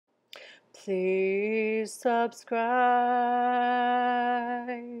Please subscribe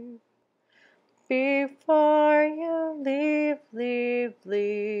before you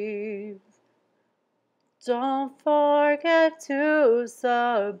leave. Don't forget to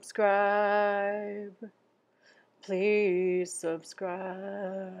subscribe. Please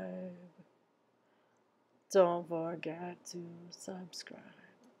subscribe. Don't forget to subscribe.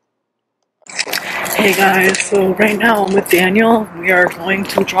 Hey guys, so right now I'm with Daniel. We are going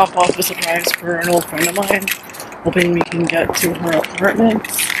to drop off a surprise for an old friend of mine, hoping we can get to her apartment.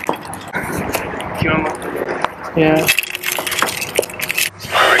 Yeah.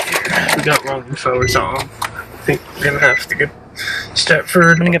 Alright, we got wrong info or something. I think we're gonna have to get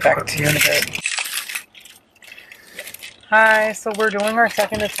Stepford. I'm gonna get back to you in a bit. Hi, so we're doing our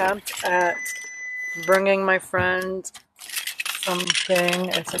second attempt at bringing my friend something.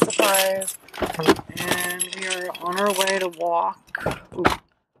 It's a surprise, and we are on our way to walk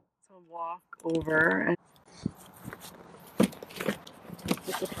over, and it's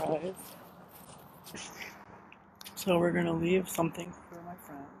a surprise. So we're gonna leave something for my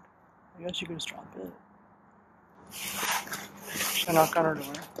friend. I guess you can just drop it. Should I knock on her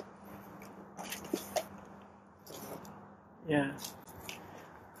door? Yeah.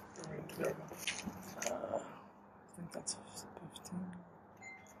 I think that's 15.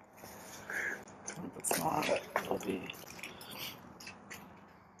 If it's not, it'll be.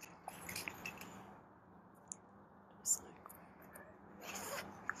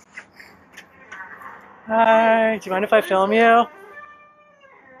 Hi, do you mind if I film you? Oh,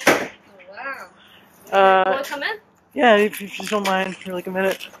 wow. You want to come in? Yeah, if you just don't mind for like a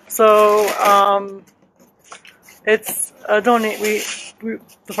minute. So, it's a the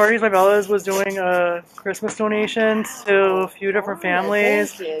Parties by Bella's was doing a Christmas donation to a few different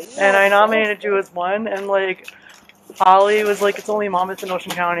families, and I nominated you as one, and like, Holly was like, it's only Monmouth in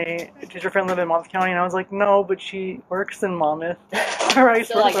Ocean County. Does your friend live in Monmouth County? And I was like, no, but she works in Monmouth. Right,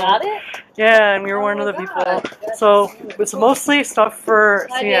 so I got it? Yeah, and we were one of the people. So it's mostly stuff for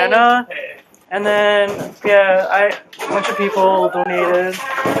Sienna. And then, yeah, a bunch of people donated.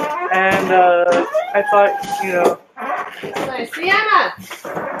 And I thought, you know, Nice. Sienna!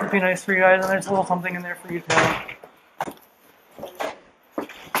 it'd be nice for you guys. And there's a little something in there for you too.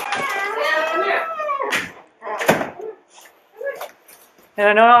 And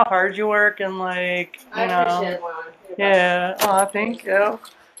I know how hard you work, and like, you know, yeah. Aw, thank you.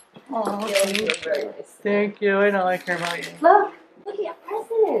 Aw, thank you. I know I care about you. Look at your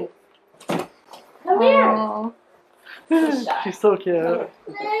present. Come here. She's so cute. Look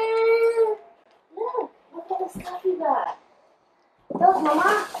at the stuff you got. Look,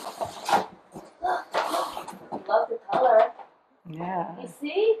 Mama. Look. Love the color. Yeah. You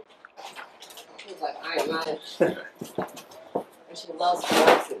see? She's like, I am mine. And she loves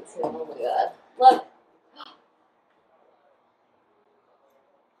boxes too. Oh my god. Look.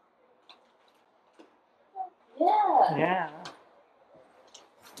 Yeah. Yeah.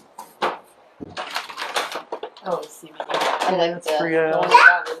 Oh, see me. I like That's for you.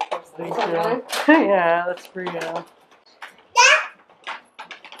 Thank you. Yeah, that's for you.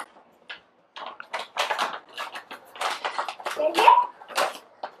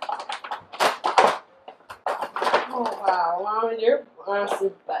 Oh wow, Mama, your honestly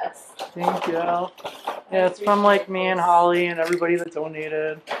the best. Thank you. Yeah, it's from like me and Holly and everybody that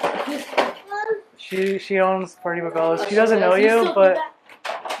donated. She owns Party with Bellas. She doesn't know you, but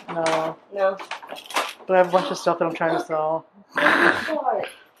no. But I have a bunch of stuff that I'm trying to sell.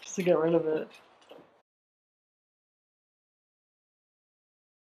 Just to get rid of it.